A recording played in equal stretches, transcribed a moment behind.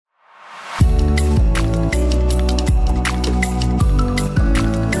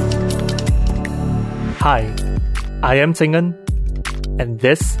Hi, I am Tingan, and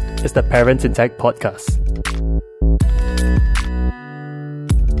this is the Parents in Tech podcast.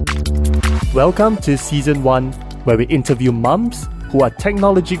 Welcome to Season 1, where we interview mums who are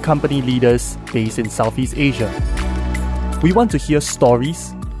technology company leaders based in Southeast Asia. We want to hear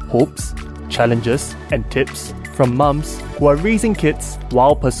stories, hopes, challenges, and tips from mums who are raising kids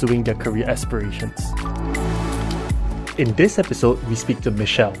while pursuing their career aspirations. In this episode, we speak to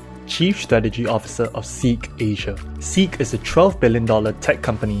Michele, Chief Strategy Officer of Seek Asia. Seek is a $12 billion tech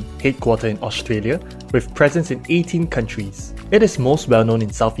company headquartered in Australia with presence in 18 countries. It is most well known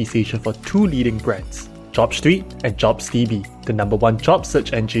in Southeast Asia for two leading brands, JobStreet and JobsDB, the number one job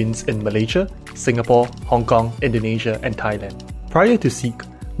search engines in Malaysia, Singapore, Hong Kong, Indonesia, and Thailand. Prior to Seek,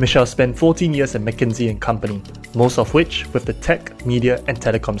 Michele spent 14 years at McKinsey & Company, most of which with the tech, media, and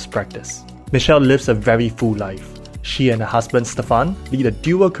telecoms practice. Michele lives a very full life. She and her husband Stefan lead a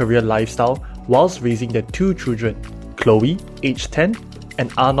dual career lifestyle whilst raising their two children, Chloe, age 10,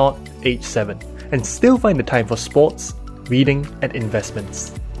 and Arnold, age 7, and still find the time for sports, reading, and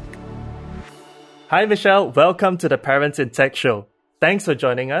investments. Hi Michele, welcome to the Parents in Tech show. Thanks for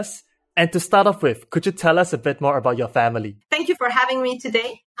joining us. And to start off with, could you tell us a bit more about your family? Thank you for having me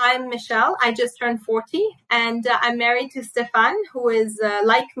today. I'm Michele. I just turned 40 and I'm married to Stefan, who is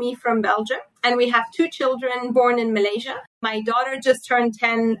like me from Belgium. And we have two children born in Malaysia. My daughter just turned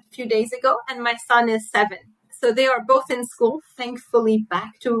 10 a few days ago and my son is 7. So they are both in school, thankfully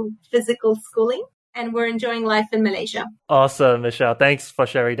back to physical schooling. And we're enjoying life in Malaysia. Awesome, Michele. Thanks for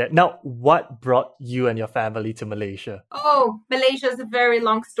sharing that. Now, what brought you and your family to Malaysia? Oh, Malaysia is a very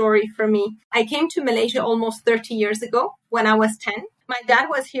long story for me. I came to Malaysia almost 30 years ago when I was 10. My dad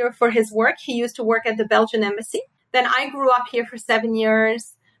was here for his work. He used to work at the Belgian embassy. Then I grew up here for 7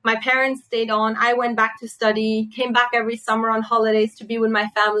 years. My parents stayed on. I went back to study, came back every summer on holidays to be with my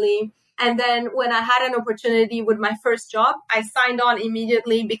family. And then when I had an opportunity with my first job, I signed on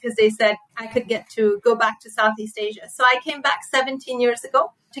immediately because they said I could get to go back to Southeast Asia. So I came back 17 years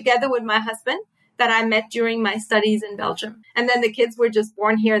ago together with my husband that I met during my studies in Belgium. And then the kids were just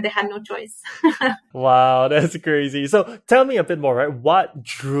born here. They had no choice. Wow, that's crazy. So tell me a bit more, right? What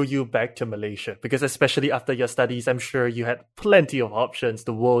drew you back to Malaysia? Because especially after your studies, I'm sure you had plenty of options.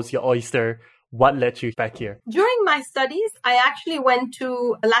 The world's your oyster. What led you back here? During my studies, I actually went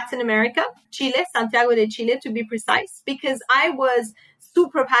to Latin America, Chile, Santiago de Chile to be precise, because I was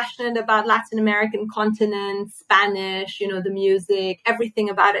super passionate about Latin American continent, Spanish, the music, everything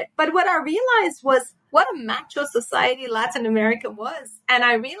about it. But what I realized was what a macho society Latin America was. And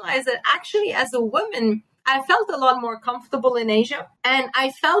I realized that actually as a woman, I felt a lot more comfortable in Asia. And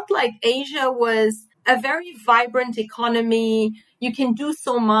I felt like Asia was a very vibrant economy. You can do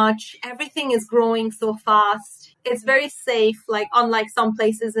so much. Everything is growing so fast. It's very safe, like unlike some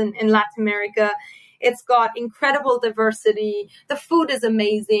places in Latin America. It's got incredible diversity. The food is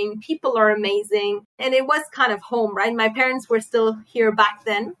amazing. People are amazing. And it was kind of home, right? My parents were still here back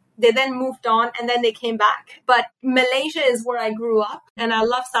then. They then moved on and then they came back. But Malaysia is where I grew up and I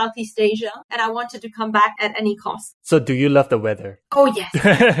love Southeast Asia and I wanted to come back at any cost. So do you love the weather? Oh, yes.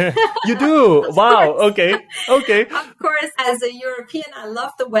 You do? Wow. Okay. Of course, as a European, I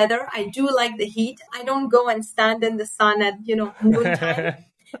love the weather. I do like the heat. I don't go and stand in the sun at, noontime.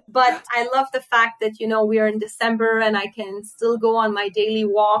 But I love the fact that, we are in December and I can still go on my daily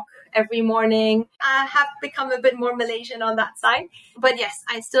walk every morning. I have become a bit more Malaysian on that side. But yes,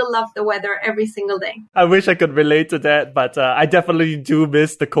 I still love the weather every single day. I wish I could relate to that, but I definitely do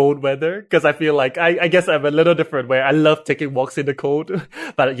miss the cold weather because I feel like I guess I'm a little different where I love taking walks in the cold.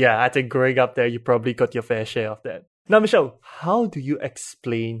 But yeah, I think growing up there, you probably got your fair share of that. Now, Michele, how do you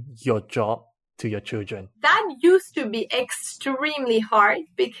explain your job to your children? That used to be extremely hard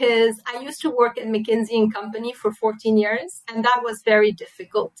because I used to work at McKinsey & Company for 14 years and that was very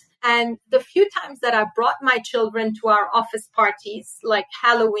difficult. And the few times that I brought my children to our office parties, like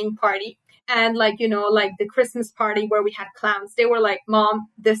Halloween party, and like the Christmas party where we had clowns, they were like, Mom,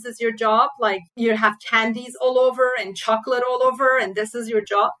 this is your job. Like you have candies all over and chocolate all over and this is your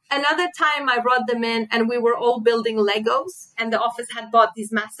job. Another time I brought them in and we were all building Legos and the office had bought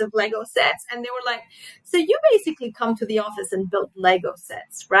these massive Lego sets. And they were like, so you basically come to the office and build Lego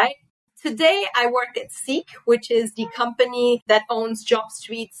sets, right? Today, I work at Seek, which is the company that owns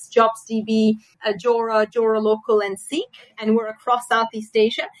JobStreet, JobsDB, Jora Local, and Seek, and we're across Southeast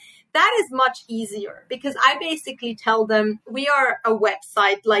Asia. That is much easier because I basically tell them we are a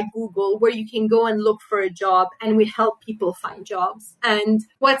website like Google where you can go and look for a job and we help people find jobs. And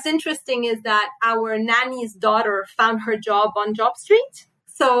what's interesting is that our nanny's daughter found her job on JobStreet.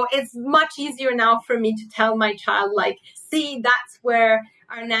 So it's much easier now for me to tell my child, like, see, that's where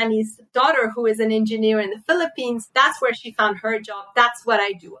our nanny's daughter, who is an engineer in the Philippines, that's where she found her job. That's what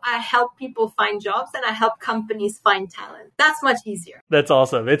I do. I help people find jobs and I help companies find talent. That's much easier. That's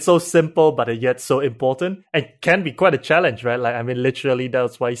awesome. It's so simple, but yet so important and can be quite a challenge, right? Like, I mean, literally,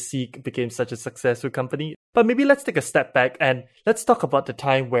 that's why Seek became such a successful company. But maybe let's take a step back and let's talk about the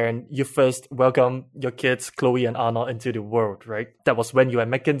time when you first welcomed your kids, Chloe and Arnold, into the world, right? That was when you were at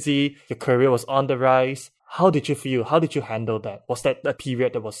McKinsey, your career was on the rise. How did you feel? How did you handle that? Was that a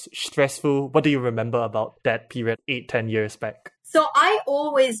period that was stressful? What do you remember about that period 8-10 years back? So I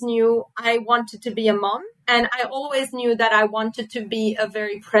always knew I wanted to be a mom, and I always knew that I wanted to be a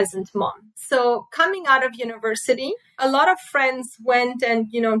very present mom. So coming out of university, a lot of friends went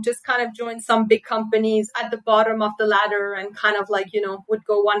and, just kind of joined some big companies at the bottom of the ladder and kind of like, would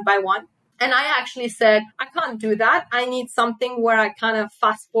go one by one. And I actually said, I can't do that. I need something where I kind of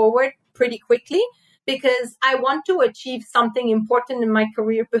fast forward pretty quickly, because I want to achieve something important in my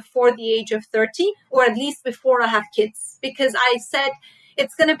career before the age of 30, or at least before I have kids. Because I said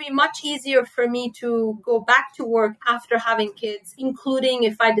it's going to be much easier for me to go back to work after having kids, including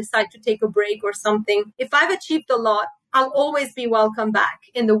if I decide to take a break or something. If I've achieved a lot, I'll always be welcome back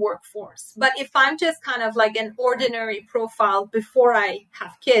in the workforce. But if I'm just kind of like an ordinary profile before I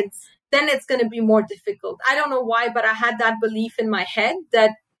have kids, then it's going to be more difficult. I don't know why, but I had that belief in my head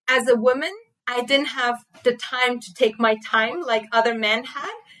that as a woman, I didn't have the time to take my time like other men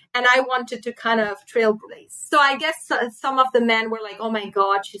had. And I wanted to kind of trailblaze. So I guess some of the men were like, oh my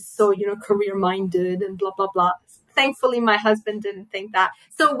God, she's so, career minded and blah, blah, blah. Thankfully, my husband didn't think that.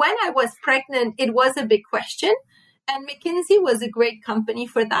 So when I was pregnant, it was a big question. And McKinsey was a great company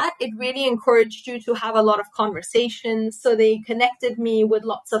for that. It really encouraged you to have a lot of conversations. So they connected me with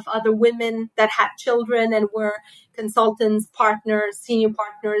lots of other women that had children and were consultants, partners, senior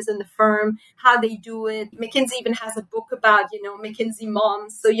partners in the firm, how they do it. McKinsey even has a book about, McKinsey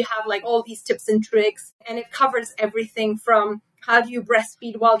moms. So you have like all these tips and tricks, and it covers everything from how do you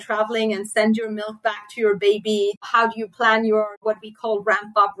breastfeed while traveling and send your milk back to your baby? How do you plan your what we call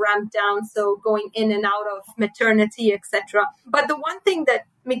ramp up, ramp down? So going in and out of maternity, etc. But the one thing that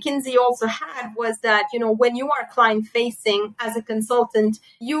McKinsey also had was that, when you are client facing as a consultant,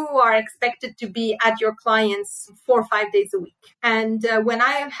 you are expected to be at your clients 4 or 5 days a week. And when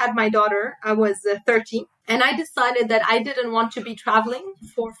I had my daughter, I was 30. And I decided that I didn't want to be traveling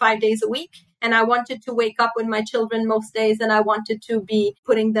 4 or 5 days a week. And I wanted to wake up with my children most days, and I wanted to be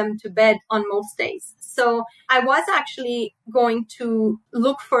putting them to bed on most days. So I was actually going to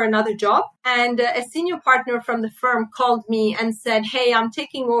look for another job. And a senior partner from the firm called me and said, hey, I'm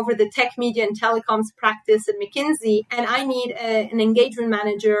taking over the tech, media, and telecoms practice at McKinsey, and I need an engagement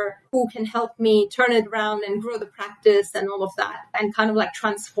manager who can help me turn it around and grow the practice and all of that and kind of like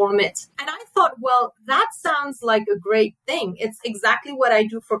transform it. And I thought, well, that sounds like a great thing. It's exactly what I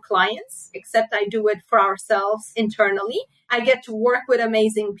do for clients, except I do it for ourselves internally. I get to work with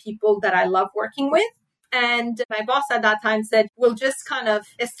amazing people that I love working with. And my boss at that time said, we'll just kind of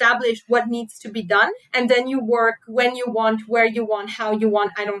establish what needs to be done. And then you work when you want, where you want, how you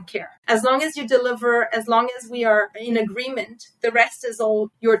want. I don't care. As long as you deliver, as long as we are in agreement, the rest is all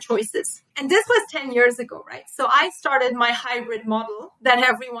your choices. And this was 10 years ago, right? So I started my hybrid model that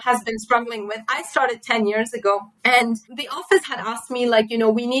everyone has been struggling with. I started 10 years ago, and the office had asked me like,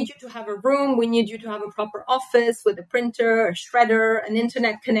 we need you to have a room. We need you to have a proper office with a printer, a shredder, an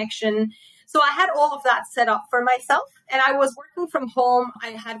internet connection. So I had all of that set up for myself, and I was working from home.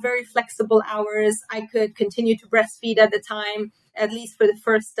 I had very flexible hours. I could continue to breastfeed at the time, at least for the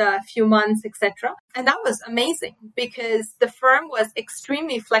first few months, etc. And that was amazing because the firm was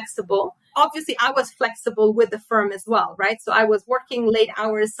extremely flexible. Obviously, I was flexible with the firm as well, right? So I was working late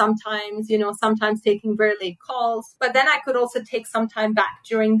hours sometimes, sometimes taking very late calls. But then I could also take some time back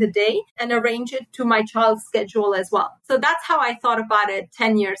during the day and arrange it to my child's schedule as well. So that's how I thought about it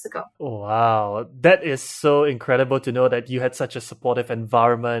 10 years ago. Wow. That is so incredible to know that you had such a supportive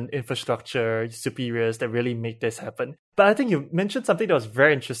environment, infrastructure, superiors that really make this happen. But I think you mentioned something that was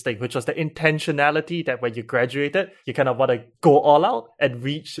very interesting, which was the intentionality that when you graduated, you kind of want to go all out and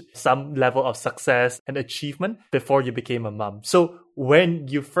reach some level of success and achievement before you became a mom. So when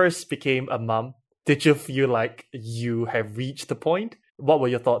you first became a mom, did you feel like you have reached the point? What were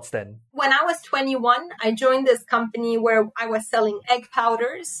your thoughts then? When I was 21, I joined this company where I was selling egg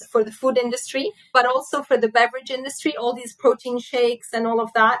powders for the food industry, but also for the beverage industry, all these protein shakes and all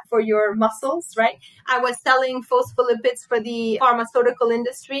of that for your muscles, right? I was selling phospholipids for the pharmaceutical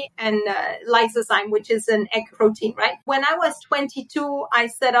industry and lysozyme, which is an egg protein, right? When I was 22, I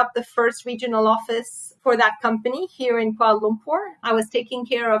set up the first regional office for that company here in Kuala Lumpur. I was taking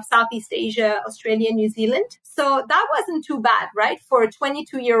care of Southeast Asia, Australia, New Zealand. So that wasn't too bad, right? For a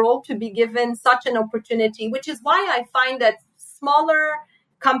 22-year-old to be given such an opportunity, which is why I find that smaller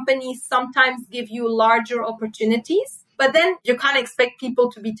companies sometimes give you larger opportunities. But then you can't expect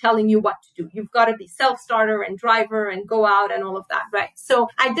people to be telling you what to do. You've got to be self-starter and driver and go out and all of that, right? So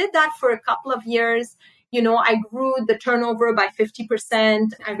I did that for a couple of years. I grew the turnover by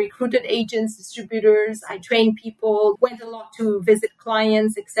 50%. I recruited agents, distributors. I trained people, went a lot to visit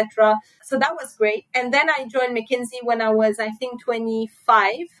clients, etc. So that was great. And then I joined McKinsey when I was, I think,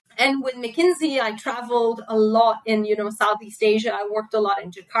 25. And with McKinsey, I traveled a lot in, Southeast Asia. I worked a lot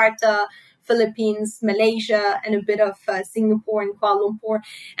in Jakarta, Philippines, Malaysia, and a bit of Singapore and Kuala Lumpur.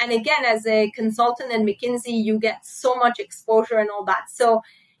 And again, as a consultant in McKinsey, you get so much exposure and all that. So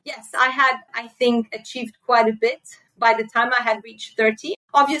yes, I had, I think, achieved quite a bit by the time I had reached 30.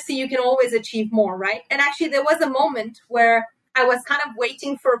 Obviously, you can always achieve more, right? And actually, there was a moment where I was kind of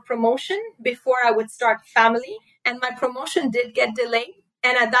waiting for a promotion before I would start family. And my promotion did get delayed.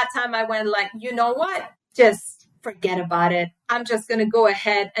 And at that time, I went like, you know what? Just forget about it. I'm just going to go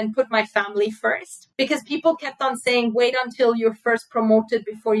ahead and put my family first, because people kept on saying, wait until you're first promoted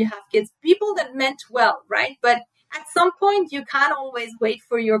before you have kids. People that meant well, right? But at some point, you can't always wait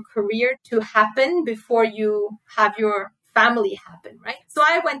for your career to happen before you have your family happen, right? So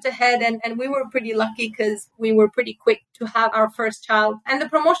I went ahead and we were pretty lucky because we were pretty quick to have our first child and the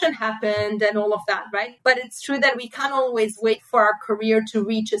promotion happened and all of that, right? But it's true that we can't always wait for our career to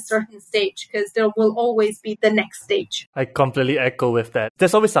reach a certain stage because there will always be the next stage. I completely echo with that.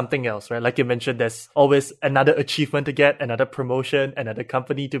 There's always something else, right? Like you mentioned, there's always another achievement to get, another promotion, another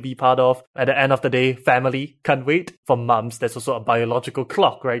company to be part of. At the end of the day, family can't wait. For moms, there's also a biological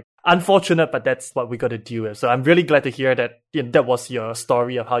clock, right? Unfortunate, but that's what we got to deal with. So I'm really glad to hear that that was your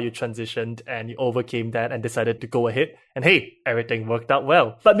story of how you transitioned and you overcame that and decided to go ahead. And hey, everything worked out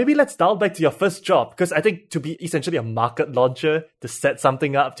well. But maybe let's dial back to your first job, because I think to be essentially a market launcher, to set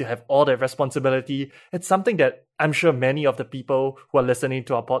something up, to have all that responsibility, it's something that I'm sure many of the people who are listening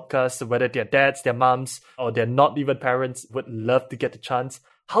to our podcast, whether they're dads, their moms, or they're not even parents, would love to get the chance.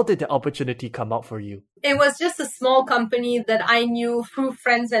 How did the opportunity come out for you? It was just a small company that I knew through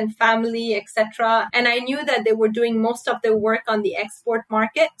friends and family, etc. And I knew that they were doing most of their work on the export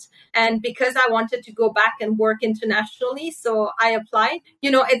market. And because I wanted to go back and work internationally, so I applied.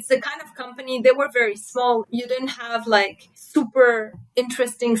 It's the kind of company, they were very small. You didn't have like super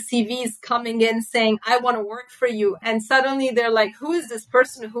interesting CVs coming in saying, I want to work for you. And suddenly they're like, who is this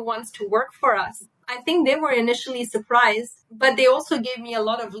person who wants to work for us? I think they were initially surprised, but they also gave me a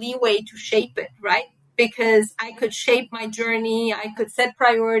lot of leeway to shape it, right? Because I could shape my journey. I could set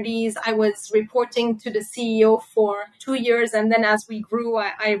priorities. I was reporting to the CEO for 2 years. And then as we grew,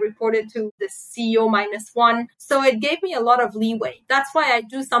 I reported to the CEO -1. So it gave me a lot of leeway. That's why I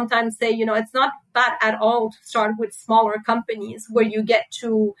do sometimes say, it's not bad at all to start with smaller companies where you get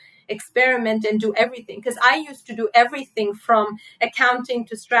to experiment and do everything. Because I used to do everything from accounting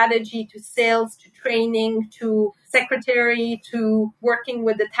to strategy to sales to training to secretary to working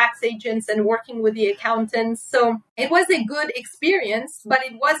with the tax agents and working with the accountants. So it was a good experience, but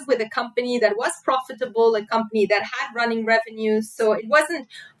it was with a company that was profitable, a company that had running revenues. So it wasn't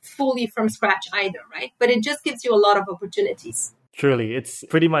fully from scratch either, right? But it just gives you a lot of opportunities. Truly, it's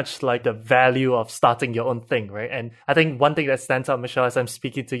pretty much like the value of starting your own thing, right? And I think one thing that stands out, Michele, as I'm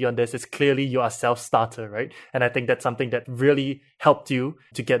speaking to you on this, is clearly you are a self-starter, right? And I think that's something that really helped you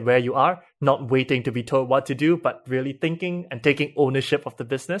to get where you are, not waiting to be told what to do, but really thinking and taking ownership of the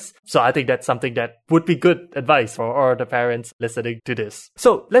business. So I think that's something that would be good advice for all the parents listening to this.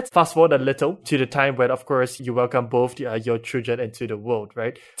 So let's fast forward a little to the time when, of course, you welcome both your children into the world,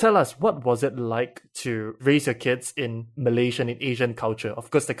 right? Tell us, what was it like to raise your kids in Malaysian and Asian culture? Of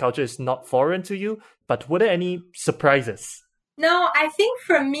course, the culture is not foreign to you, but were there any surprises? No, I think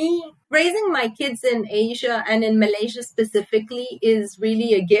for me, raising my kids in Asia and in Malaysia specifically is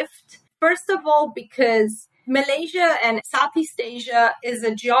really a gift. First of all, because Malaysia and Southeast Asia is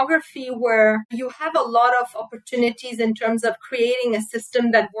a geography where you have a lot of opportunities in terms of creating a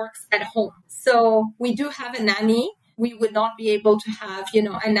system that works at home. So we do have a nanny. We would not be able to have, a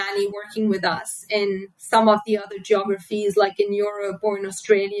nanny working with us in some of the other geographies like in Europe or in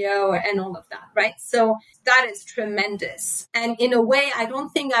Australia and all of that, right? So that is tremendous. And in a way, I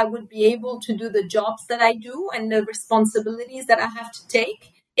don't think I would be able to do the jobs that I do and the responsibilities that I have to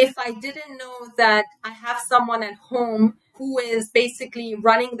take if I didn't know that I have someone at home who is basically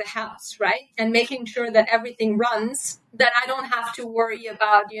running the house, right? And making sure that everything runs, that I don't have to worry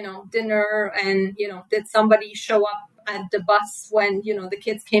about, dinner and, did somebody show up at the bus when, the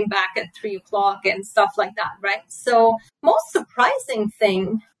kids came back at 3 o'clock and stuff like that, right? So most surprising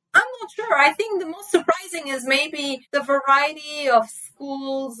thing, I'm not sure. I think the most surprising is maybe the variety of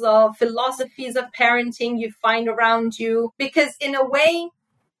schools, of philosophies of parenting you find around you. Because in a way,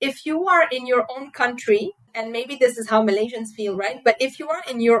 if you are in your own country, and maybe this is how Malaysians feel, right? But if you are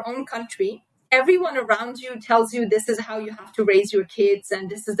in your own country, everyone around you tells you this is how you have to raise your kids, and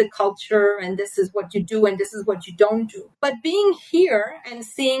this is the culture, and this is what you do, and this is what you don't do. But being here and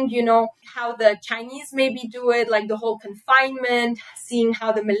seeing, how the Chinese maybe do it, like the whole confinement, seeing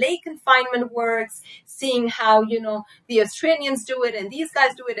how the Malay confinement works, seeing how, the Australians do it, and these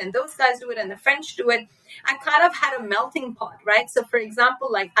guys do it, and those guys do it, and the French do it, I kind of had a melting pot, right? So for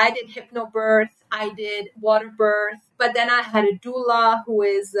example, like I did hypnobirth, I did water birth, but then I had a doula who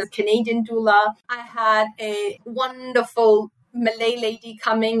is a Canadian doula. I had a wonderful Malay lady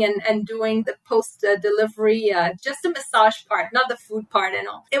coming and doing the post-delivery, just the massage part, not the food part and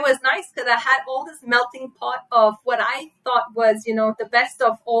all. It was nice because I had all this melting pot of what I thought was, the best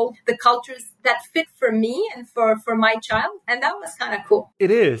of all the cultures that fit for me and for my child. And that was kind of cool.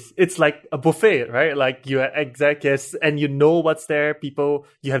 It is. It's like a buffet, right? Like you are exact, yes, and you know what's there.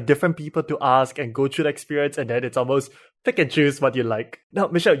 You have different people to ask and go through the experience, and then it's almost pick and choose what you like. Now,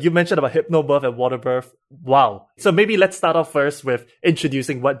 Michele, you mentioned about hypnobirth and water birth. Wow. So maybe let's start off first with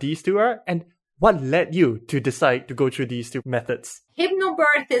introducing what these two are and what led you to decide to go through these two methods.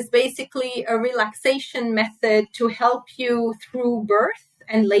 Hypnobirth is basically a relaxation method to help you through birth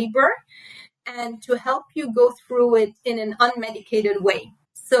and labor and to help you go through it in an unmedicated way.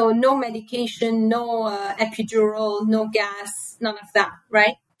 So no medication, no epidural, no gas, none of that,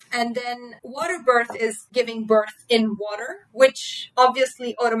 right? And then water birth is giving birth in water, which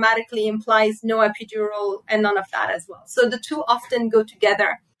obviously automatically implies no epidural and none of that as well. So the two often go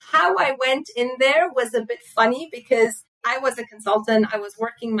together. How I went in there was a bit funny because I was a consultant. I was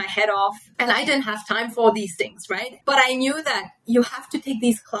working my head off and I didn't have time for these things, right? But I knew that you have to take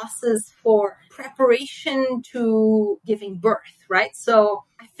these classes for preparation to giving birth, right? So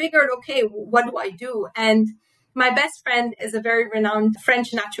I figured, okay, what do I do? And my best friend is a very renowned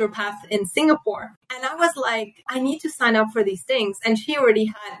French naturopath in Singapore. And I was like, I need to sign up for these things. And she already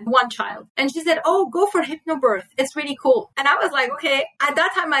had one child. And she said, oh, go for hypnobirth. It's really cool. And I was like, okay. At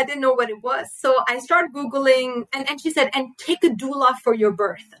that time, I didn't know what it was. So I started Googling and she said, and take a doula for your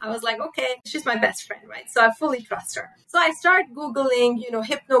birth. I was like, okay, she's my best friend, right? So I fully trust her. So I started Googling,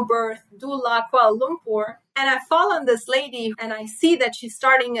 hypnobirth, doula, Kuala Lumpur. And I fall on this lady and I see that she's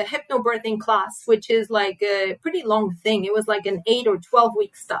starting a hypnobirthing class, which is like a pretty long thing. It was like an 8 or 12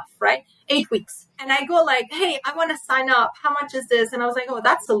 week stuff, right? 8 weeks. And I go like, hey, I want to sign up. How much is this? And I was like, oh,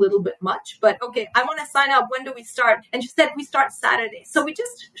 that's a little bit much, but okay, I want to sign up. When do we start? And she said, we start Saturday. So we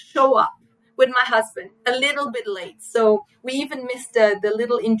just show up with my husband a little bit late. So we even missed the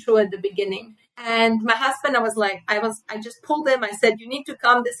little intro at the beginning. And my husband, I just pulled him. I said, you need to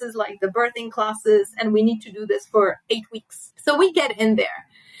come. This is like the birthing classes and we need to do this for 8 weeks. So we get in there.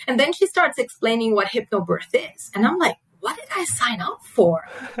 And then she starts explaining what hypnobirth is. And I'm like, what did I sign up for?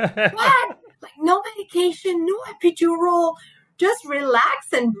 What? Like no medication, no epidural, just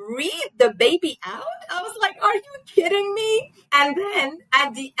relax and breathe the baby out. I was like, are you kidding me? And then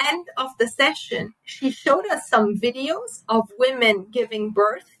at the end of the session, she showed us some videos of women giving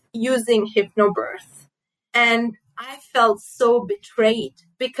birth using hypnobirth. And I felt so betrayed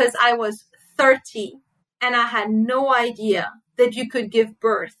because I was 30 and I had no idea that you could give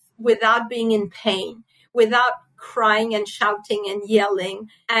birth without being in pain, without crying and shouting and yelling.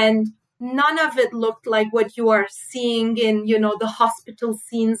 And none of it looked like what you are seeing in, the hospital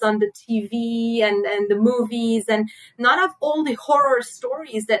scenes on the TV and the movies, and none of all the horror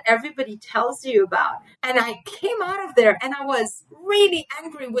stories that everybody tells you about. And I came out of there and I was really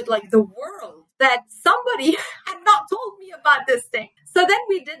angry with like the world that somebody had not told me about this thing. So then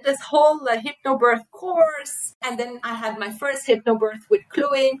we did this whole hypnobirth course. And then I had my first hypnobirth with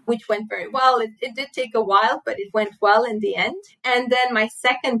Chloe, which went very well. It did take a while, but it went well in the end. And then my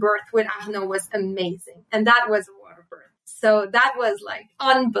second birth with Arnaud was amazing. And that was a water birth. So that was like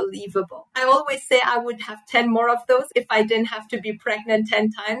unbelievable. I always say I would have 10 more of those if I didn't have to be pregnant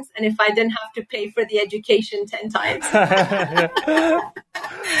 10 times and if I didn't have to pay for the education 10 times.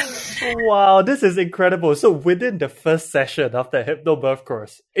 Wow, this is incredible. So within the first session of the hypnobirth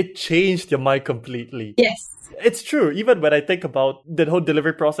course, it changed your mind completely. Yes. It's true. Even when I think about the whole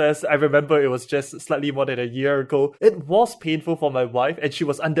delivery process, I remember it was just slightly more than a year ago. It was painful for my wife and she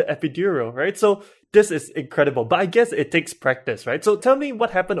was under epidural, right? So this is incredible. But I guess it takes practice, right? So tell me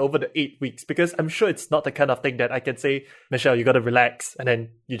what happened over the 8 weeks, because I'm sure it's not the kind of thing that I can say, Michele, you got to relax and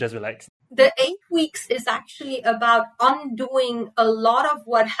then you just relax. The 8 weeks is actually about undoing a lot of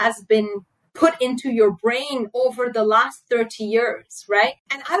what has been put into your brain over the last 30 years, right?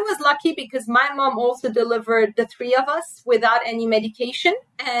 And I was lucky because my mom also delivered the three of us without any medication.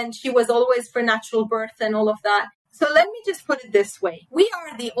 And she was always for natural birth and all of that. So let me just put it this way. We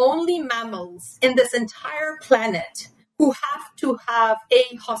are the only mammals in this entire planet who have to have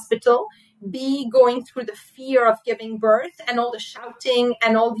A, hospital, B, going through the fear of giving birth and all the shouting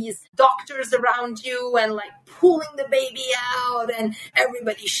and all these doctors around you and like pulling the baby out and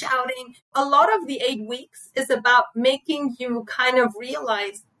everybody shouting. A lot of the 8 weeks is about making you kind of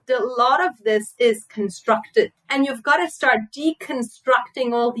realize that a lot of this is constructed and you've got to start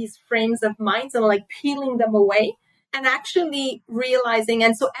deconstructing all these frames of minds and like peeling them away and actually realizing.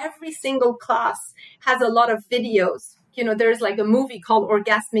 And so every single class has a lot of videos. You know, there's like a movie called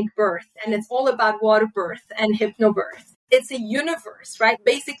Orgasmic Birth, and it's all about water birth and hypnobirth. It's a universe, right?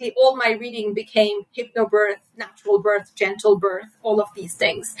 Basically, all my reading became hypnobirth, natural birth, gentle birth, all of these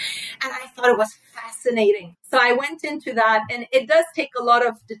things. And I thought it was fascinating. So I went into that, and it does take a lot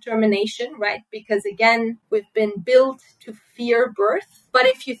of determination, right? Because again, we've been built to fear birth. But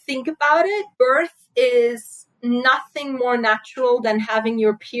if you think about it, birth is nothing more natural than having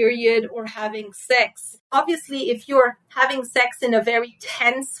your period or having sex. Obviously, if you're having sex in a very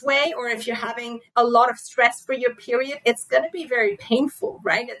tense way, or if you're having a lot of stress for your period, it's going to be very painful,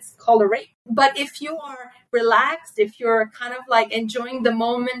 right? It's called a rape. But if you are relaxed, if you're kind of like enjoying the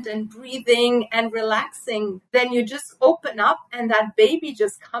moment and breathing and relaxing, then you just open up and that baby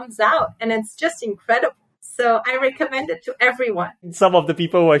just comes out and it's just incredible. So I recommend it to everyone. Some of the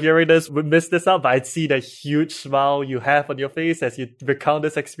people who are hearing this would miss this out, but I'd see the huge smile you have on your face as you recount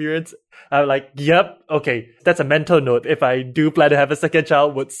this experience. I'm like, yep, okay, that's a mental note. If I do plan to have a second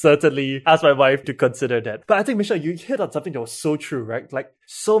child, would certainly ask my wife to consider that. But I think, Michele, you hit on something that was so true, right? Like,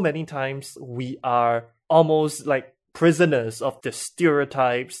 so many times we are almost like prisoners of the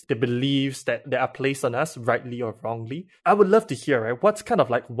stereotypes, the beliefs that are placed on us, rightly or wrongly. I would love to hear, right? What's kind of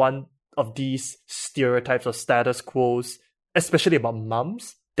like one of these stereotypes or status quos, especially about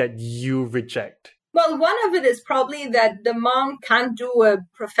moms, that you reject? Well, one of it is probably that the mom can't do a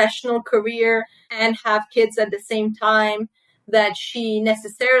professional career and have kids at the same time, that she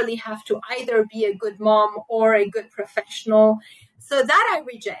necessarily have to either be a good mom or a good professional. So that I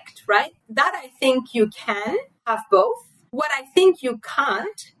reject, right? That I think you can have both. What I think you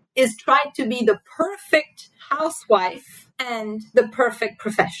can't is try to be the perfect housewife and the perfect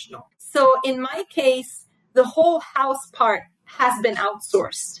professional. So in my case, the whole house part has been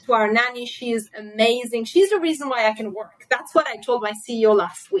outsourced to our nanny. She is amazing. She's the reason why I can work. That's what I told my CEO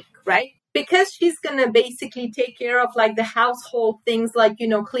last week, right? Because she's going to basically take care of like the household things like, you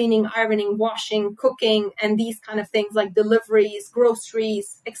know, cleaning, ironing, washing, cooking, and these kind of things like deliveries,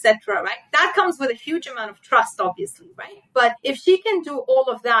 groceries, etc. Right? That comes with a huge amount of trust, obviously, right? But if she can do all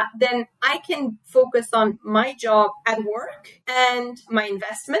of that, then I can focus on my job at work and my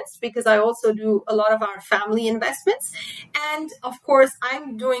investments, because I also do a lot of our family investments. And of course,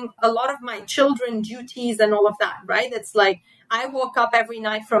 I'm doing a lot of my children duties and all of that, right? It's like, I woke up every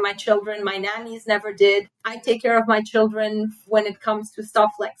night for my children. My nannies never did. I take care of my children when it comes to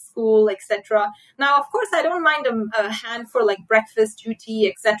stuff like school, etc. Now, of course, I don't mind a hand for like breakfast duty,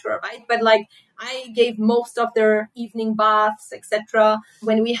 etc. Right? But like I gave most of their evening baths, etc.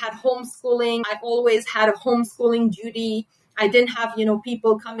 When we had homeschooling, I always had a homeschooling duty. I didn't have, you know,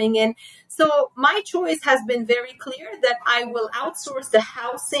 people coming in. So my choice has been very clear that I will outsource the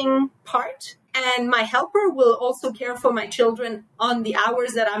housing part. And my helper will also care for my children on the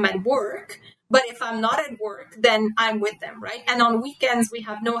hours that I'm at work. But if I'm not at work, then I'm with them, right? And on weekends, we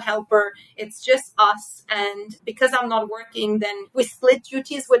have no helper. It's just us. And because I'm not working, then we split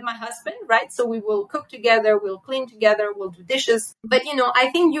duties with my husband, right? So we will cook together, we'll clean together, we'll do dishes. But, you know, I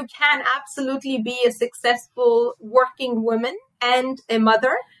think you can absolutely be a successful working woman and a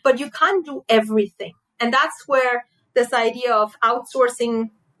mother, but you can't do everything. And that's where this idea of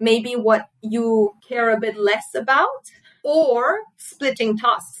outsourcing maybe what you care a bit less about, or splitting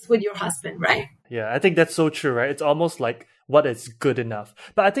tasks with your husband, right? Yeah, I think that's so true, right? It's almost like what is good enough.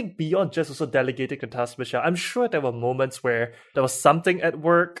 But I think beyond just also delegating the task, Michele, I'm sure there were moments where there was something at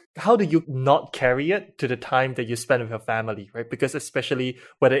work. How do you not carry it to the time that you spend with your family, right? Because especially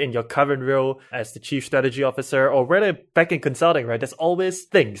whether in your current role as the chief strategy officer or whether back in consulting, right? There's always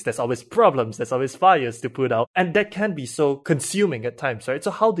things, there's always problems, there's always fires to put out. And that can be so consuming at times, right?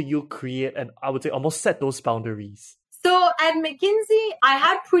 So how do you create and I would say almost set those boundaries? So at McKinsey, I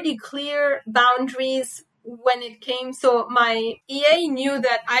had pretty clear boundaries when it came. So my EA knew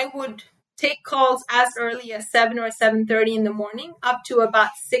that I would take calls as early as 7 or 7:30 in the morning up to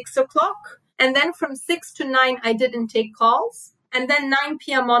about 6 o'clock. And then from 6 to 9, I didn't take calls. And then 9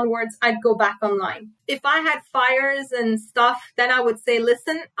 p.m. onwards, I'd go back online. If I had fires and stuff, then I would say,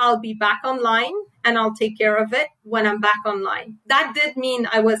 listen, I'll be back online and I'll take care of it when I'm back online. That did mean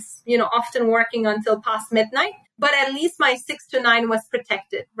I was, often working until past midnight, but at least my 6 to 9 was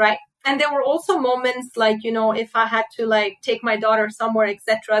protected, right? And there were also moments like, if I had to take my daughter somewhere,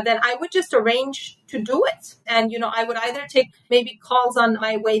 etc., then I would just arrange to do it. And, I would either take maybe calls on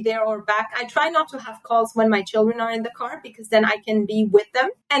my way there or back. I try not to have calls when my children are in the car because then I can be with them.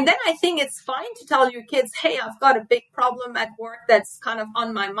 And then I think it's fine to tell your kids, hey, I've got a big problem at work that's kind of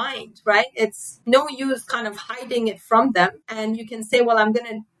on my mind, right? It's no use kind of hiding it from them. And you can say, well, I'm going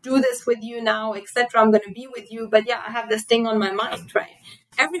to do this with you now, etc. I'm going to be with you. But yeah, I have this thing on my mind, right?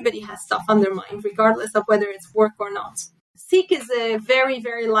 Everybody has stuff on their mind, regardless of whether it's work or not. Seek is a very,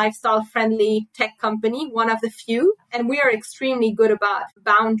 very lifestyle-friendly tech company, one of the few. And we are extremely good about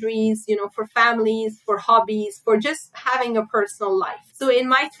boundaries, for families, for hobbies, for just having a personal life. So in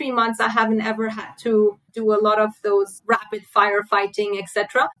my 3 months, I haven't ever had to do a lot of those rapid firefighting,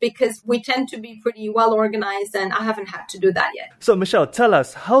 etc., because we tend to be pretty well organized and I haven't had to do that yet. So Michele, tell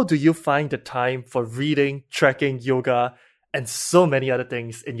us, how do you find the time for reading, trekking, yoga, and so many other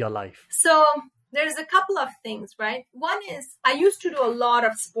things in your life? So there's a couple of things, right? One is I used to do a lot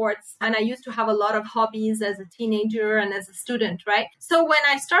of sports and I used to have a lot of hobbies as a teenager and as a student, right? So when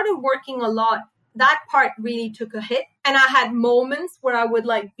I started working a lot, that part really took a hit. And I had moments where I would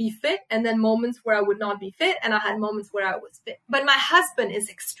be fit and then moments where I would not be fit. And I had moments where I was fit. But my husband is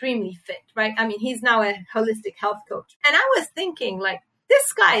extremely fit, right? I mean, he's now a holistic health coach. And I was thinking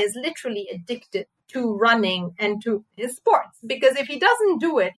this guy is literally addicted to running and to his sports, because if he doesn't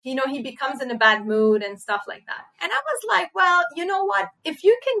do it, he becomes in a bad mood and stuff like that. And I was like, well, you know what? If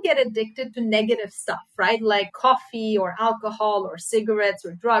you can get addicted to negative stuff, right? Like coffee or alcohol or cigarettes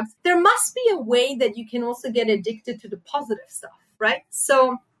or drugs, there must be a way that you can also get addicted to the positive stuff, right?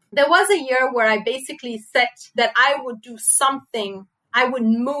 So there was a year where I basically set that I would do something. I would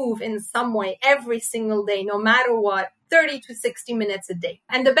move in some way every single day, no matter what, 30 to 60 minutes a day.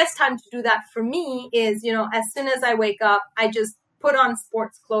 And the best time to do that for me is, as soon as I wake up, I just put on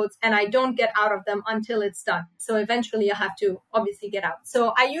sports clothes and I don't get out of them until it's done. So eventually I have to obviously get out.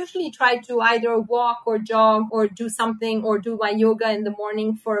 So I usually try to either walk or jog or do something or do my yoga in the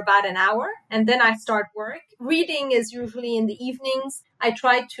morning for about an hour. And then I start work. Reading is usually in the evenings. I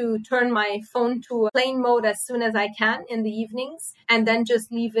try to turn my phone to plane mode as soon as I can in the evenings and then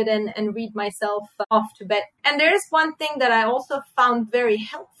just leave it in and read myself off to bed. And there's one thing that I also found very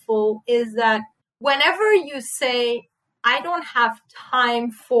helpful is that whenever you say, I don't have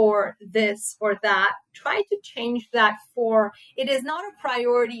time for this or that, try to change that for, it is not a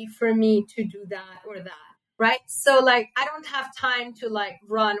priority for me to do that or that, right? So I don't have time to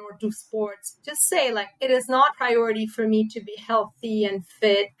run or do sports. Just say it is not priority for me to be healthy and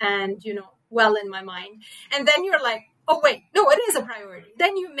fit and, well in my mind. And then you're like, oh wait, no, it is a priority.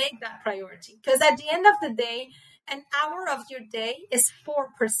 Then you make that priority. Because at the end of the day, an hour of your day is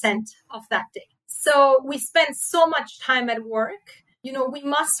 4% of that day. So we spend so much time at work, we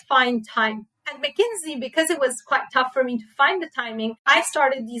must find time. At McKinsey, because it was quite tough for me to find the timing, I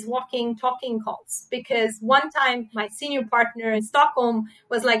started these walking, talking calls because one time my senior partner in Stockholm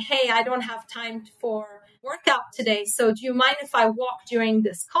was like, hey, I don't have time for workout today. So do you mind if I walk during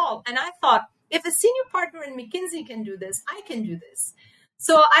this call? And I thought, if a senior partner in McKinsey can do this, I can do this.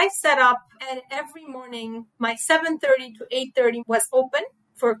 So I set up, and every morning my 7:30 to 8:30 was open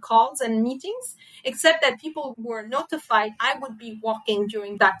for calls and meetings, except that people were notified I would be walking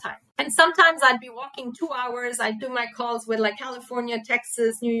during that time. And sometimes I'd be walking 2 hours. I'd do my calls with California,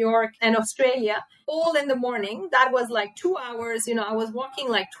 Texas, New York, and Australia, all in the morning. That was 2 hours. I was walking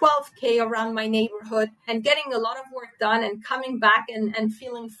 12K around my neighborhood and getting a lot of work done and coming back and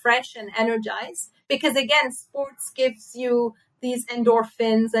feeling fresh and energized. Because again, sports gives you these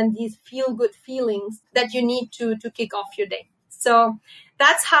endorphins and these feel-good feelings that you need to kick off your day. So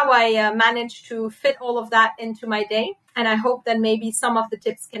that's how I managed to fit all of that into my day. And I hope that maybe some of the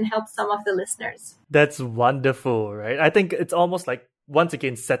tips can help some of the listeners. That's wonderful, right? I think it's almost once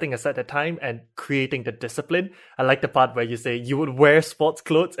again, setting aside the time and creating the discipline. I like the part where you say you would wear sports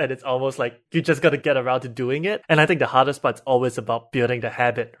clothes and it's almost you just got to get around to doing it. And I think the hardest part's always about building the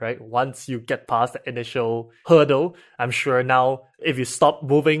habit, right? Once you get past the initial hurdle, I'm sure now if you stop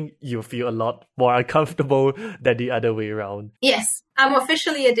moving, you'll feel a lot more uncomfortable than the other way around. Yes, I'm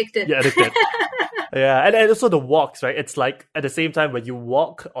officially addicted. Yeah, addicted. Yeah, and also the walks, right? It's at the same time when you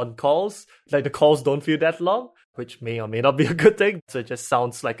walk on calls, the calls don't feel that long, which may or may not be a good thing. So it just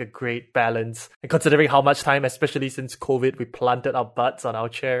sounds like a great balance. And considering how much time, especially since COVID, we planted our butts on our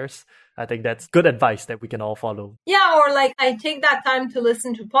chairs, I think that's good advice that we can all follow. Yeah, or like I take that time to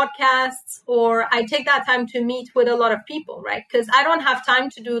listen to podcasts, or I take that time to meet with a lot of people, right? Because I don't have time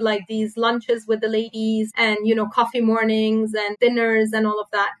to do like these lunches with the ladies and, coffee mornings and dinners and all of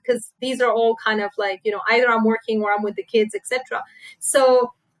that, because these are all kind of like, either I'm working or I'm with the kids, etc.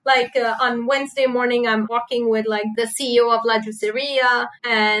 So on Wednesday morning, I'm walking with like the CEO of La Juiceria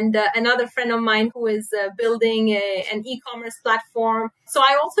and another friend of mine who is building an e-commerce platform. So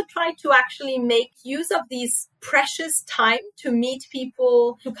I also try to actually make use of these precious time to meet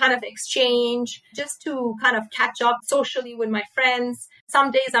people, to kind of exchange, just to kind of catch up socially with my friends. Some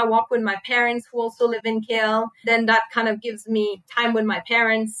days I walk with my parents who also live in KL. Then that kind of gives me time with my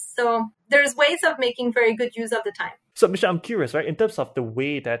parents. So there's ways of making very good use of the time. So, Michele, I'm curious, right? In terms of the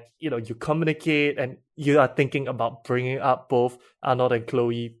way that, you communicate and you are thinking about bringing up both Arnold and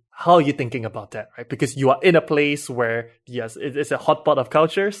Chloe, how are you thinking about that, right? Because you are in a place where, yes, it's a hotspot of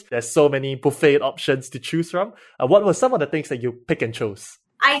cultures. There's so many buffet options to choose from. What were some of the things that you pick and chose?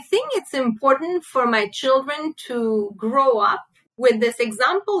 I think it's important for my children to grow up with this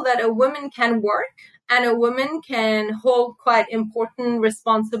example that a woman can work and a woman can hold quite important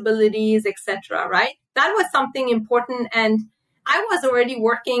responsibilities, etc., right? That was something important. And I was already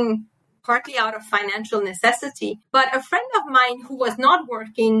working partly out of financial necessity. But a friend of mine who was not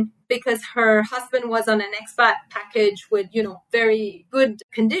working because her husband was on an expat package with, very good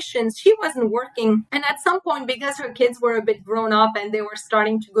conditions, she wasn't working. And at some point, because her kids were a bit grown up and they were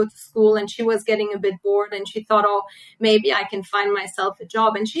starting to go to school and she was getting a bit bored and she thought, oh, maybe I can find myself a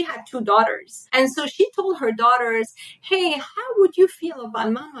job. And she had 2 daughters. And so she told her daughters, hey, how would you feel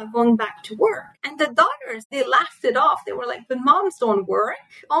about mama going back to work? And the daughters, they laughed it off. They were like, but moms don't work.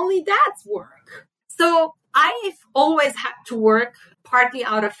 Only dads work. So I've always had to work partly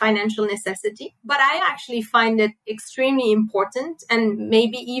out of financial necessity, but I actually find it extremely important, and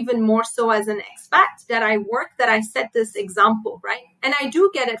maybe even more so as an expat, that I work, that I set this example, right? And I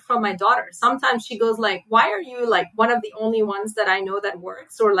do get it from my daughter. Sometimes she goes like, why are you like one of the only ones that I know that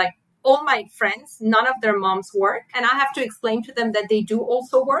works? Or like, all my friends, none of their moms work. And I have to explain to them that they do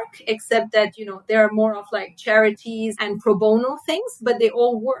also work, except that, they're more of like charities and pro bono things, but they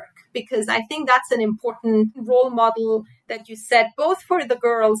all work. Because I think that's an important role model that you set both for the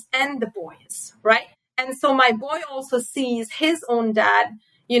girls and the boys, right? And so my boy also sees his own dad,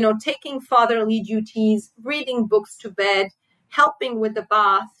 taking fatherly duties, reading books to bed, helping with the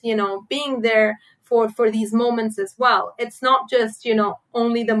bath, being there for these moments as well. It's not just,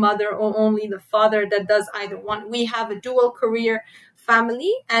 only the mother or only the father that does either one. We have a dual career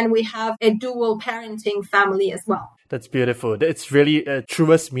family and we have a dual parenting family as well. That's beautiful. It's really a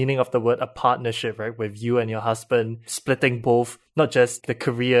truest meaning of the word, a partnership, right? With you and your husband splitting both, not just the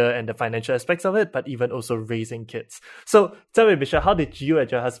career and the financial aspects of it, but even also raising kids. So tell me, Michele, how did you and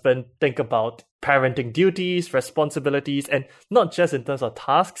your husband think about parenting duties, responsibilities, and not just in terms of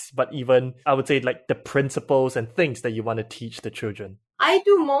tasks, but even, I would say, like the principles and things that you want to teach the children? I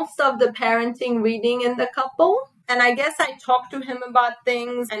do most of the parenting reading in the couple. And I guess I talk to him about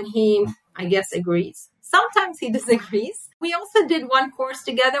things and he, I guess, agrees. Sometimes he disagrees. We also did one course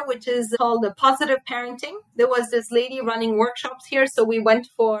together, which is called the Positive Parenting. There was this lady running workshops here. So we went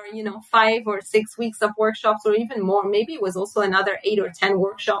for, 5 or 6 weeks of workshops or even more. Maybe it was also another 8 or 10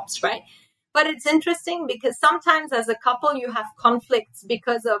 workshops, right? But it's interesting because sometimes as a couple, you have conflicts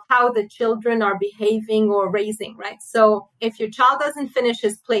because of how the children are behaving or raising, right? So if your child doesn't finish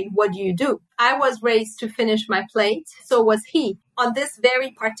his plate, what do? I was raised to finish my plate. So was he. On this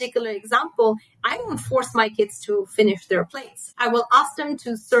very particular example, I don't force my kids to finish their plates. I will ask them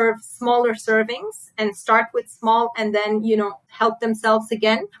to serve smaller servings and start with small and then, help themselves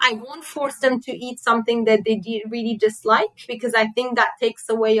again. I won't force them to eat something that they really dislike because I think that takes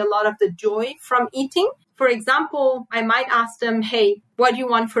away a lot of the joy from eating. For example, I might ask them, hey, what do you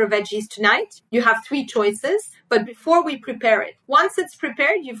want for veggies tonight? You have 3 choices, but before we prepare it, once it's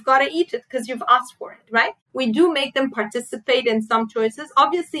prepared, you've got to eat it because you've asked for it, right? We do make them participate in some choices.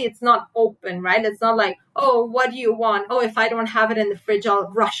 Obviously, it's not open, right? It's not like, oh, what do you want? Oh, if I don't have it in the fridge, I'll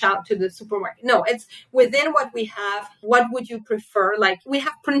rush out to the supermarket. No, it's within what we have. What would you prefer? Like we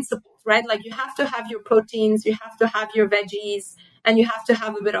have principles, right? Like you have to have your proteins, you have to have your veggies, and you have to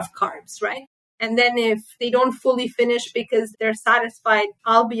have a bit of carbs, right? And then if they don't fully finish because they're satisfied,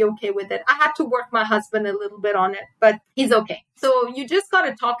 I'll be okay with it. I had to work my husband a little bit on it, but he's okay. So you just got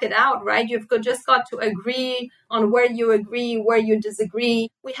to talk it out, right? Just got to agree on where you agree, where you disagree.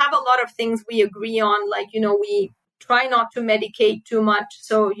 We have a lot of things we agree on, like, we try not to medicate too much.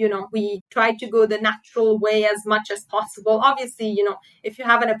 So, we try to go the natural way as much as possible. Obviously, if you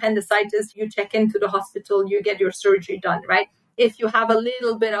have an appendicitis, you check into the hospital, you get your surgery done, right? If you have a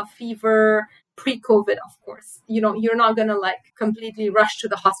little bit of fever, pre-COVID, of course, you're not going to completely rush to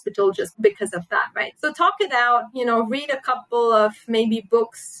the hospital just because of that, right? So talk it out, read a couple of maybe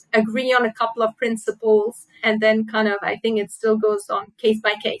books, agree on a couple of principles, and then I think it still goes on case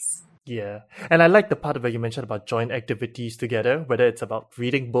by case. Yeah. And I like the part where you mentioned about joint activities together, whether it's about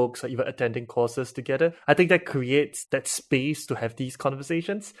reading books or even attending courses together. I think that creates that space to have these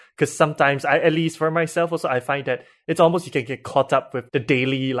conversations. Because sometimes, at least for myself also, I find that it's almost you can get caught up with the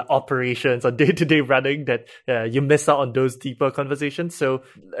daily operations or day-to-day running that you miss out on those deeper conversations. So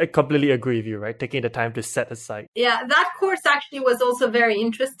I completely agree with you, right? Taking the time to set aside. Yeah, that course actually was also very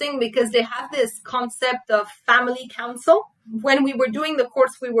interesting because they have this concept of family council. When we were doing the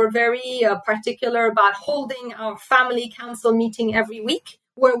course, we were very particular about holding our family council meeting every week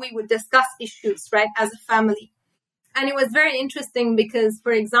where we would discuss issues, right, as a family. And it was very interesting because,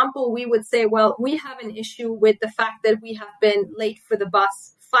 for example, we would say, well, we have an issue with the fact that we have been late for the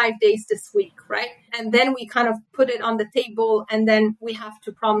bus 5 days this week, right? And then we kind of put it on the table and then we have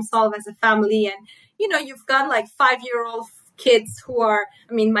to problem solve as a family. And, you've got 5-year-old kids who are,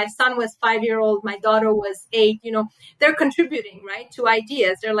 my son was 5-year-old, my daughter was 8, they're contributing, right, to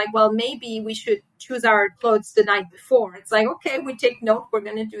ideas. They're like, well, maybe we should choose our clothes the night before. It's like, okay, we take note, we're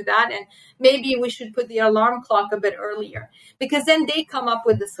going to do that. And maybe we should put the alarm clock a bit earlier because then they come up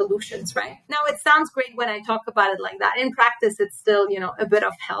with the solutions, right? Now, it sounds great when I talk about it like that. In practice, it's still, a bit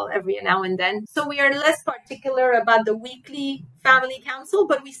of hell every now and then. So we are less particular about the weekly family council,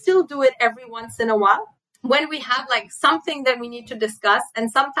 but we still do it every once in a while. When we have something that we need to discuss,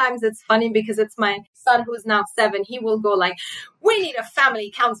 and sometimes it's funny because it's my son who's now 7, he will go we need a family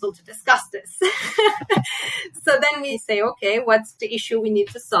council to discuss this. So then we say, okay, what's the issue we need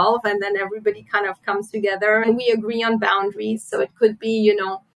to solve? And then everybody kind of comes together and we agree on boundaries. So it could be,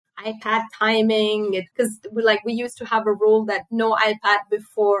 iPad timing, because we used to have a rule that no iPad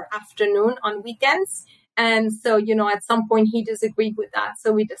before afternoon on weekends. And so, at some point he disagreed with that.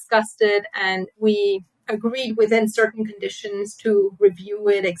 So we discussed it and we agreed within certain conditions to review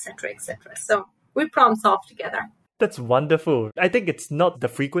it, etc., etc. So we problem solve together. That's wonderful. I think it's not the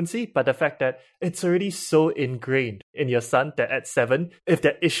frequency, but the fact that it's already so ingrained in your son that at 7, if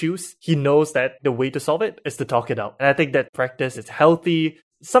there are issues, he knows that the way to solve it is to talk it out. And I think that practice is healthy.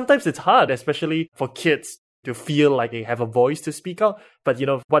 Sometimes it's hard, especially for kids, to feel like they have a voice to speak out. But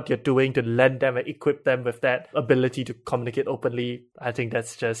what you're doing to lend them and equip them with that ability to communicate openly, I think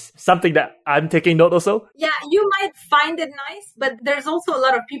that's just something that I'm taking note also. Yeah, you might find it nice, but there's also a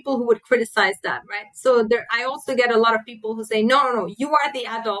lot of people who would criticize that, right? So I also get a lot of people who say, no, you are the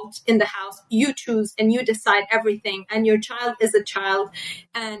adult in the house. You choose and you decide everything. And your child is a child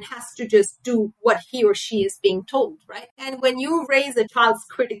and has to just do what he or she is being told, right? And when you raise a child's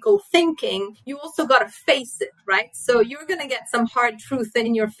critical thinking, you also got to face it, right? So you're going to get some hard truth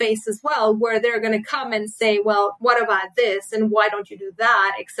in your face as well, where they're going to come and say, well, what about this? And why don't you do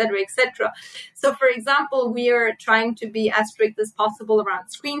that? Et cetera, et cetera. So for example, we are trying to be as strict as possible around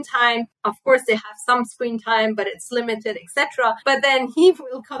screen time. Of course, they have some screen time, but it's limited, etc. But then he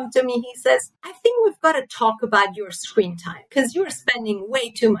will come to me. He says, I think we've got to talk about your screen time because you're spending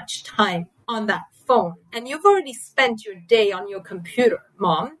way too much time on that phone and you've already spent your day on your computer,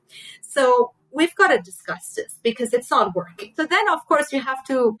 Mom. So we've got to discuss this because it's not working. So then, of course, you have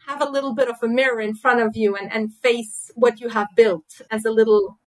to have a little bit of a mirror in front of you and face what you have built as a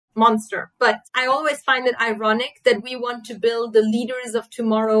little monster. But I always find it ironic that we want to build the leaders of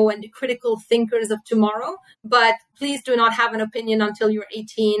tomorrow and the critical thinkers of tomorrow, but please do not have an opinion until you're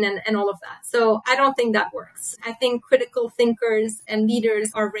 18 and all of that. So I don't think that works. I think critical thinkers and leaders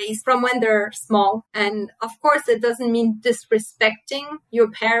are raised from when they're small. And of course, it doesn't mean disrespecting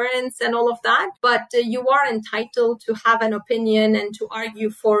your parents and all of that, but you are entitled to have an opinion and to argue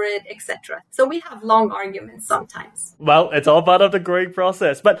for it, etc. So we have long arguments sometimes. Well, it's all part of the growing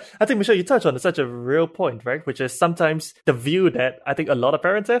process. But I think, Michele, you touched on such a real point, right? Which is sometimes the view that I think a lot of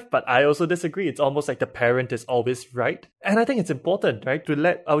parents have, but I also disagree. It's almost like the parent is always right. And I think it's important, right, to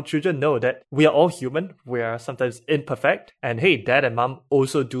let our children know that we are all human. We are sometimes imperfect. And hey, dad and mom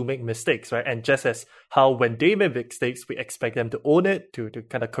also do make mistakes, right? And just as how when they make mistakes, we expect them to own it, to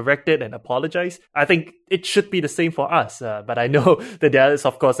kind of correct it and apologize. I think it should be the same for us. But I know that there is,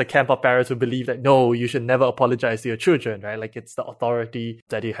 of course, a camp of parents who believe that, no, you should never apologize to your children, right? Like it's the authority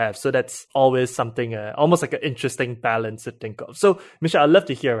that you have. So that's always something, almost like an interesting balance to think of. So, Michele, I'd love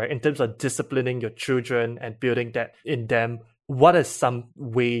to hear, right, in terms of disciplining your children and building that in them, what are some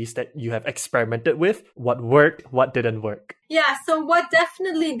ways that you have experimented with? What worked? What didn't work? Yeah, so what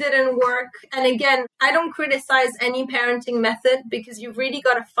definitely didn't work, and again, I don't criticize any parenting method because you've really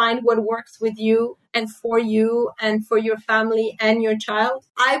got to find what works with you and for your family and your child.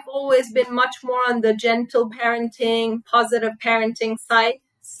 I've always been much more on the gentle parenting, positive parenting side.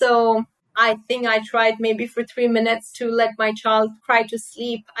 So I think I tried maybe for 3 minutes to let my child cry to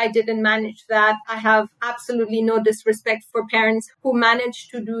sleep. I didn't manage that. I have absolutely no disrespect for parents who manage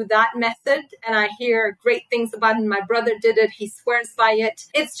to do that method. And I hear great things about it. My brother did it. He swears by it.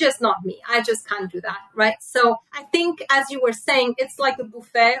 It's just not me. I just can't do that, right? So I think, as you were saying, it's like a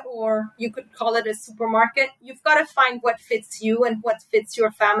buffet, or you could call it a supermarket. You've got to find what fits you and what fits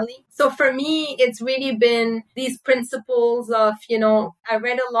your family. So for me, it's really been these principles of, I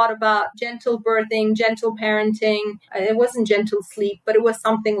read a lot about gentle birthing, gentle parenting. It wasn't gentle sleep, but it was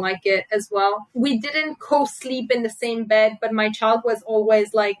something like it as well. We didn't co-sleep in the same bed, but my child was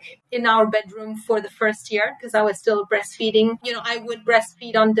always like in our bedroom for the first year because I was still breastfeeding. I would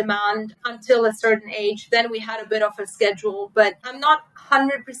breastfeed on demand until a certain age. Then we had a bit of a schedule, but I'm not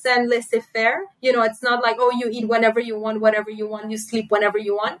 100% laissez-faire. It's not like, oh, you eat whenever you want, whatever you want, you sleep whenever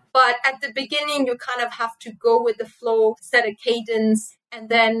you want. But at the beginning, you kind of have to go with the flow, set a cadence. And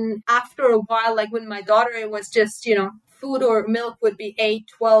then after a while, like with my daughter, it was just, food or milk would be 8,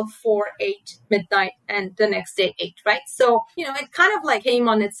 12, 4, 8, midnight, and the next day 8, right? So, it kind of like came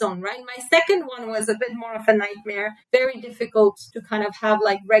on its own, right? My second one was a bit more of a nightmare, very difficult to kind of have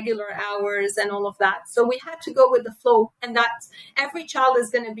like regular hours and all of that. So we had to go with the flow, and that's, every child is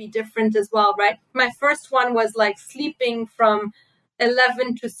going to be different as well, right? My first one was like sleeping from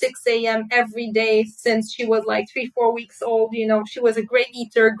 11 to 6 a.m. every day since she was like 3-4 weeks old. She was a great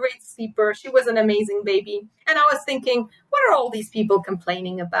eater, great sleeper. She was an amazing baby. And I was thinking, what are all these people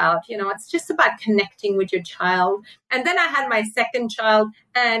complaining about? It's just about connecting with your child. And then I had my second child,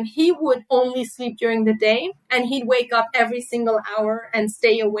 and he would only sleep during the day, and he'd wake up every single hour and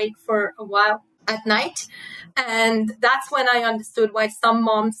stay awake for a while at night. And that's when I understood why some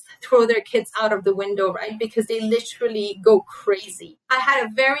moms throw their kids out of the window, right? Because they literally go crazy. I had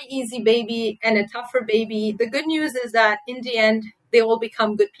a very easy baby and a tougher baby. The good news is that in the end, they all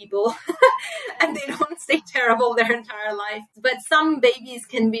become good people and they don't stay terrible their entire life. But some babies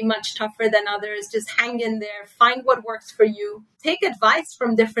can be much tougher than others. Just hang in there, find what works for you. Take advice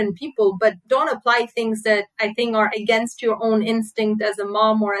from different people, but don't apply things that I think are against your own instinct as a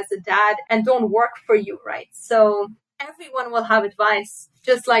mom or as a dad and don't work for you, right? So everyone will have advice.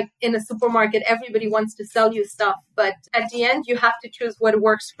 Just like in a supermarket, everybody wants to sell you stuff. But at the end, you have to choose what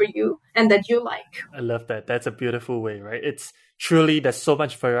works for you and that you like. I love that. That's a beautiful way, right? It's truly, there's so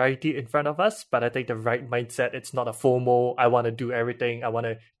much variety in front of us, but I think the right mindset, it's not a FOMO, I want to do everything, I want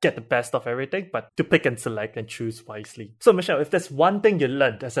to get the best of everything, but to pick and select and choose wisely. So Michele, if there's one thing you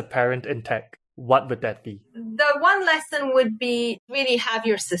learned as a parent in tech, what would that be? The one lesson would be really have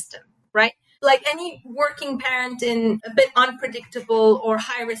your system, right? Like any working parent in a bit unpredictable or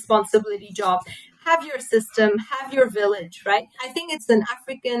high responsibility job, have your system, have your village, right? I think it's an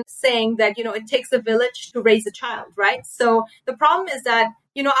African saying that, it takes a village to raise a child, right? So the problem is that,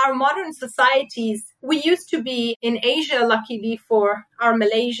 our modern societies, we used to be in Asia, luckily for our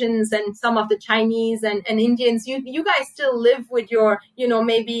Malaysians and some of the Chinese and Indians, you guys still live with your,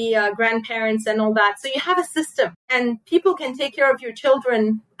 maybe grandparents and all that. So you have a system and people can take care of your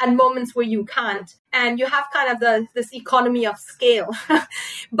children at moments where you can't. And you have kind of this economy of scale.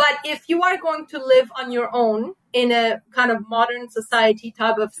 But if you are going to live on your own in a kind of modern society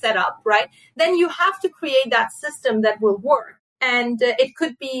type of setup, right, then you have to create that system that will work. And it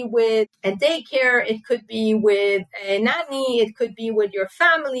could be with a daycare, it could be with a nanny, it could be with your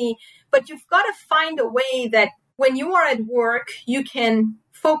family, but you've got to find a way that when you are at work, you can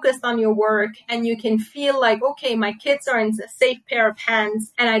focus on your work and you can feel like, okay, my kids are in a safe pair of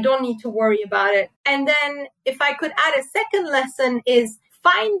hands and I don't need to worry about it. And then if I could add a second lesson is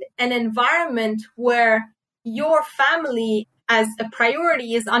find an environment where your family as a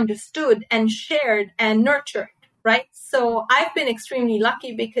priority is understood and shared and nurtured. Right? So I've been extremely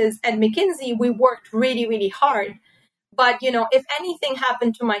lucky because at McKinsey, we worked really, really hard. But, if anything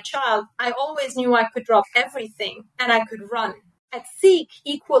happened to my child, I always knew I could drop everything and I could run. At Seek,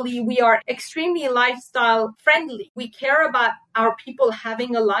 equally, we are extremely lifestyle friendly. We care about our people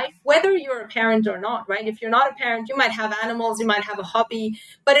having a life, whether you're a parent or not, right? If you're not a parent, you might have animals, you might have a hobby,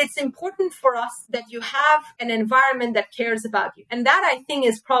 but it's important for us that you have an environment that cares about you. And that, I think,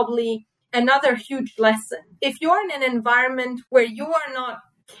 is probably another huge lesson. If you're in an environment where you are not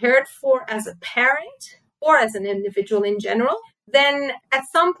cared for as a parent or as an individual in general, then at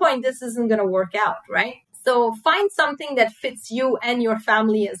some point this isn't going to work out, right? So find something that fits you and your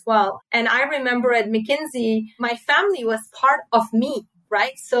family as well. And I remember at McKinsey, my family was part of me.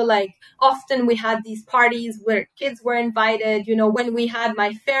 Right? So like often we had these parties where kids were invited. When we had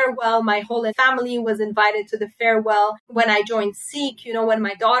my farewell, my whole family was invited to the farewell. When I joined Seek, when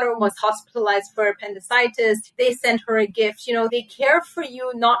my daughter was hospitalized for appendicitis, they sent her a gift. They care for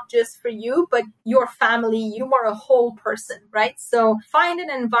you, not just for you, but your family. You are a whole person, right? So find an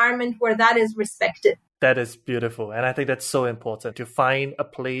environment where that is respected. That is beautiful. And I think that's so important to find a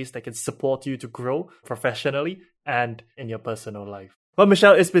place that can support you to grow professionally and in your personal life. Well,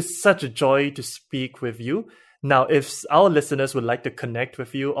 Michele, it's been such a joy to speak with you. Now, if our listeners would like to connect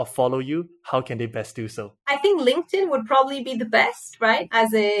with you or follow you, how can they best do so? I think LinkedIn would probably be the best, right?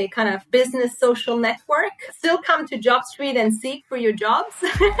 As a kind of business social network. Still come to JobStreet and Seek for your jobs.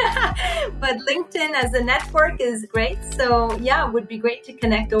 But LinkedIn as a network is great. So yeah, it would be great to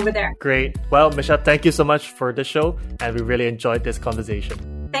connect over there. Great. Well, Michele, thank you so much for the show. And we really enjoyed this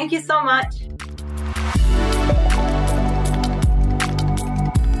conversation. Thank you so much.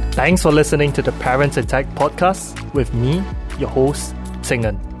 Thanks for listening to the Parents in Tech podcast with me, your host,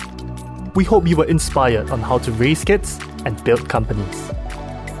 Tsingen. We hope you were inspired on how to raise kids and build companies.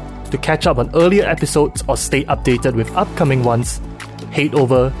 To catch up on earlier episodes or stay updated with upcoming ones, head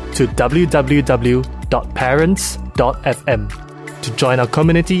over to www.parents.fm to join our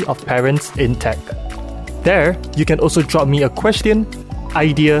community of parents in tech. There, you can also drop me a question,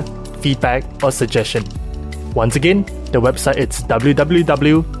 idea, feedback, or suggestion. Once again, the website is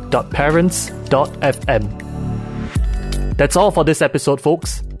www.parents.fm. That's all for this episode,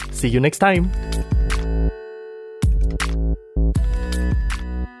 folks. See you next time.